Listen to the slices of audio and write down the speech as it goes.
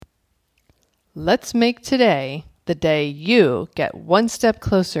Let's make today the day you get one step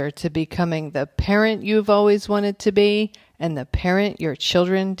closer to becoming the parent you've always wanted to be and the parent your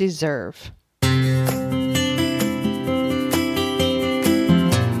children deserve.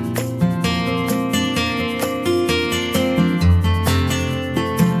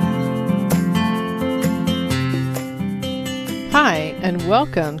 Hi, and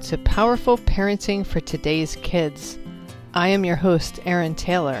welcome to Powerful Parenting for Today's Kids. I am your host, Erin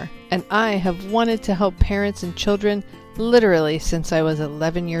Taylor, and I have wanted to help parents and children literally since I was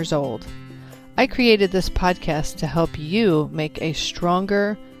 11 years old. I created this podcast to help you make a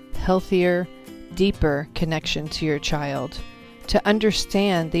stronger, healthier, deeper connection to your child, to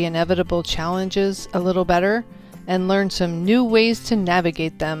understand the inevitable challenges a little better, and learn some new ways to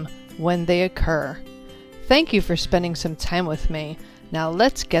navigate them when they occur. Thank you for spending some time with me. Now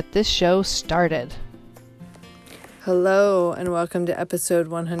let's get this show started. Hello and welcome to episode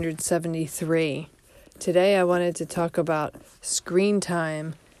 173. Today I wanted to talk about screen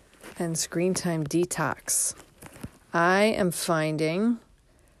time and screen time detox. I am finding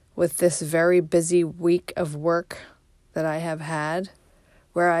with this very busy week of work that I have had,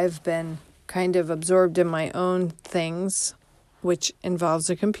 where I've been kind of absorbed in my own things, which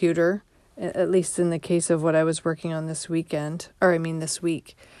involves a computer, at least in the case of what I was working on this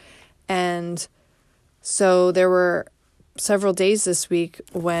week. And so there were several days this week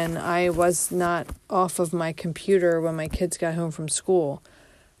when I was not off of my computer when my kids got home from school.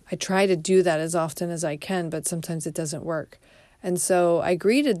 I try to do that as often as I can, but sometimes it doesn't work. And so I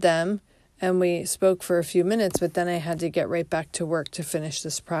greeted them and we spoke for a few minutes, but then I had to get right back to work to finish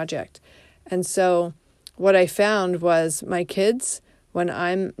this project. And so what I found was my kids, when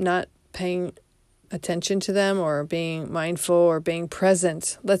I'm not paying attention to them or being mindful or being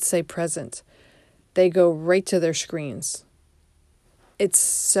present, let's say present, they go right to their screens. It's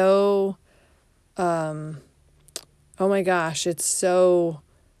so, oh my gosh, it's so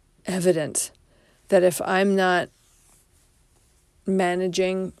evident that if I'm not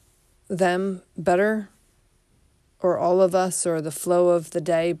managing them better, or all of us, or the flow of the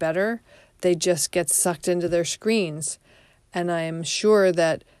day better, they just get sucked into their screens. And I am sure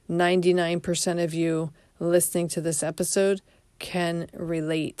that 99% of you listening to this episode can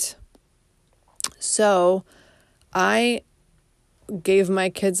relate. So I gave my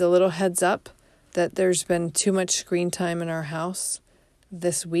kids a little heads up that there's been too much screen time in our house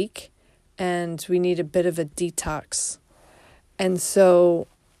this week and we need a bit of a detox. And so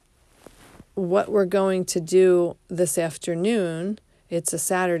what we're going to do this afternoon, it's a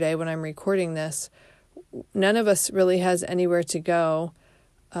Saturday when I'm recording this, none of us really has anywhere to go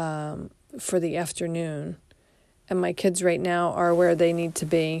for the afternoon. And my kids right now are where they need to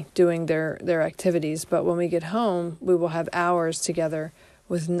be doing their activities. But when we get home, we will have hours together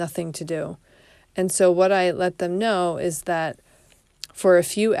with nothing to do. And so what I let them know is that for a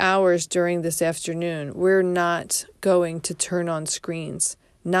few hours during this afternoon, we're not going to turn on screens.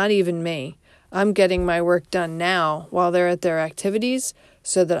 Not even me. I'm getting my work done now while they're at their activities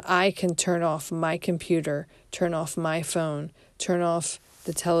so that I can turn off my computer, turn off my phone, turn off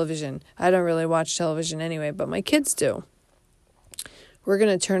the television. I don't really watch television anyway, but my kids do. We're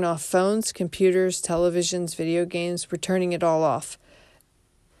going to turn off phones, computers, televisions, video games. We're turning it all off.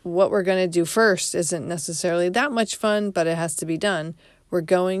 What we're going to do first isn't necessarily that much fun, but it has to be done. We're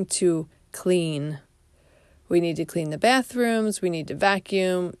going to clean. We need to clean the bathrooms. We need to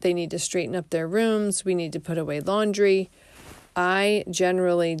vacuum. They need to straighten up their rooms. We need to put away laundry. I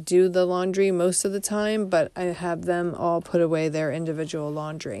generally do the laundry most of the time, but I have them all put away their individual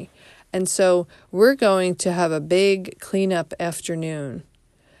laundry. And so we're going to have a big cleanup afternoon.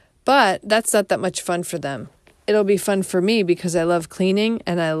 But that's not that much fun for them. It'll be fun for me because I love cleaning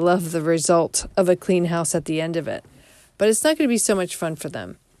and I love the result of a clean house at the end of it. But it's not going to be so much fun for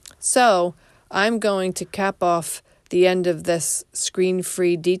them. So I'm going to cap off the end of this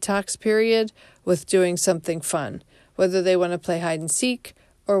screen-free detox period with doing something fun. Whether they want to play hide and seek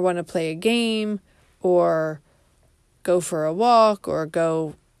or want to play a game or go for a walk or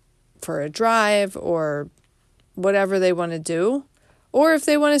go for a drive or whatever they want to do. Or if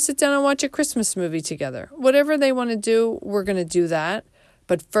they want to sit down and watch a Christmas movie together. Whatever they want to do, we're going to do that.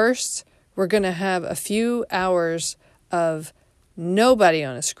 But first, we're going to have a few hours of nobody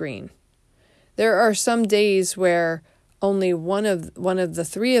on a screen. There are some days where only one of the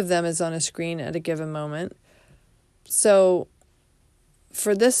three of them is on a screen at a given moment. So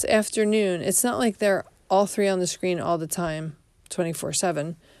for this afternoon, it's not like they're all three on the screen all the time,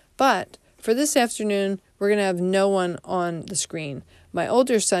 24/7. But for this afternoon, we're going to have no one on the screen. My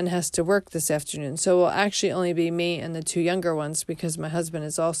older son has to work this afternoon, so it will actually only be me and the 2 younger ones because my husband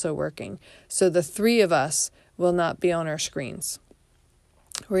is also working. So the 3 of us will not be on our screens.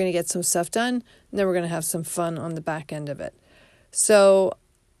 We're going to get some stuff done, and then we're going to have some fun on the back end of it. So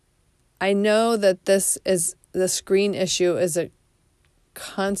I know that the screen issue is a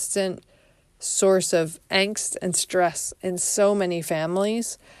constant source of angst and stress in so many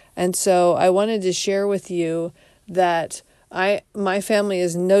families. And so I wanted to share with you that my family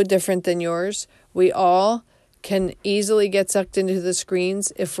is no different than yours. We all can easily get sucked into the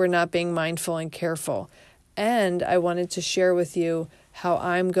screens if we're not being mindful and careful. And I wanted to share with you how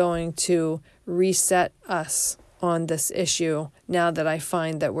I'm going to reset us on this issue now that I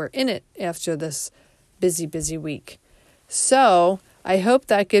find that we're in it after this busy week. So I hope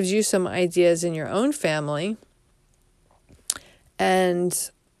that gives you some ideas in your own family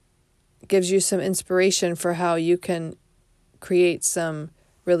and gives you some inspiration for how you can create some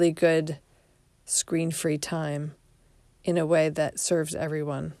really good screen-free time in a way that serves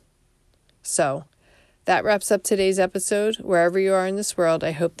everyone. So that wraps up today's episode. Wherever you are in this world,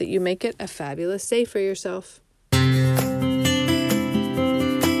 I hope that you make it a fabulous day for yourself.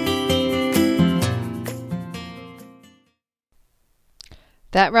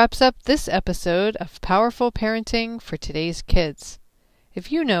 That wraps up this episode of Powerful Parenting for Today's Kids. If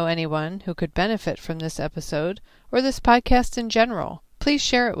you know anyone who could benefit from this episode or this podcast in general, please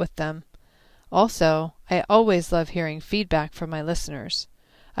share it with them. Also, I always love hearing feedback from my listeners.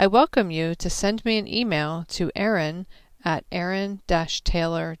 I welcome you to send me an email to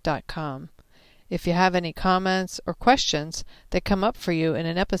erin@erin-taylor.com if you have any comments or questions that come up for you in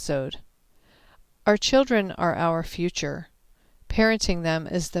an episode. Our children are our future. Parenting them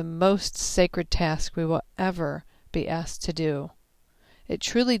is the most sacred task we will ever be asked to do. It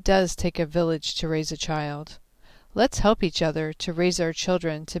truly does take a village to raise a child. Let's help each other to raise our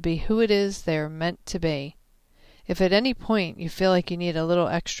children to be who it is they are meant to be. If at any point you feel like you need a little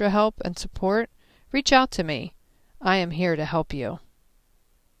extra help and support, reach out to me. I am here to help you.